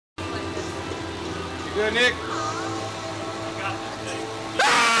good, Nick?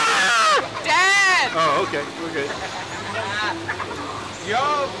 Dad! Oh, okay. We're good.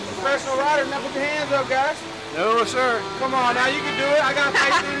 Yo, professional riders, now put your hands up, guys. No, sir. Come on, now you can do it. I got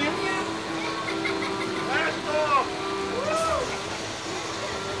faith in you.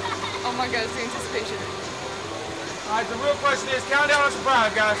 Oh my God, it's the anticipation. All right, the real question is, count down on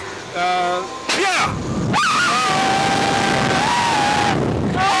surprise, guys. Yeah!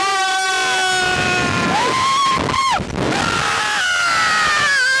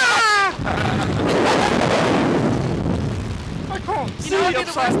 You know what would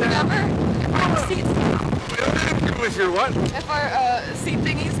be the worst thing ever? If our seats, With your what? if our seat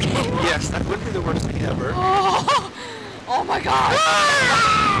thingies came off. Yes, that would be the worst thing ever. Oh my God!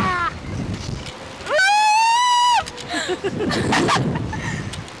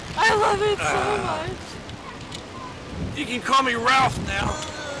 I love it so much. You can call me Ralph now.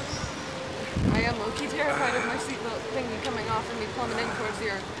 I am low-key terrified of my seatbelt thingy coming off and me plummeting towards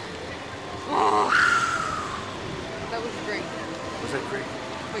the earth. Oh, that was great. Was that great?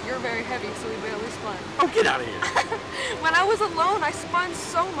 But you're very heavy, so we barely spun. Oh, get out of here. When I was alone, I spun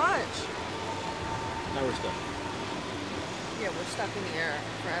so much. Now we're stuck. Yeah, we're stuck in the air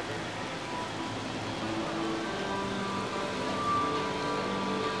forever.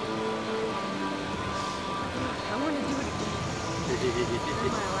 I want to do it again.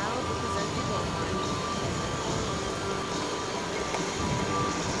 Am I allowed? Because there's people behind me.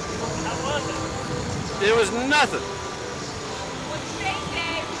 How was it? It was nothing.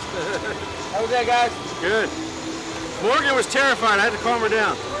 How was that, guys? Good. Morgan was terrified. I had to calm her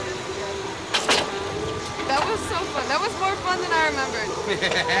down. That was so fun. That was more fun than I remembered.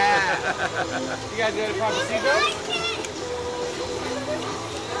 You guys ready to pop the seatbelt?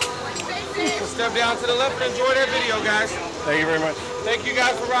 We'll step down to the left and enjoy that video, guys. Thank you very much. Thank you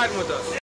guys for riding with us.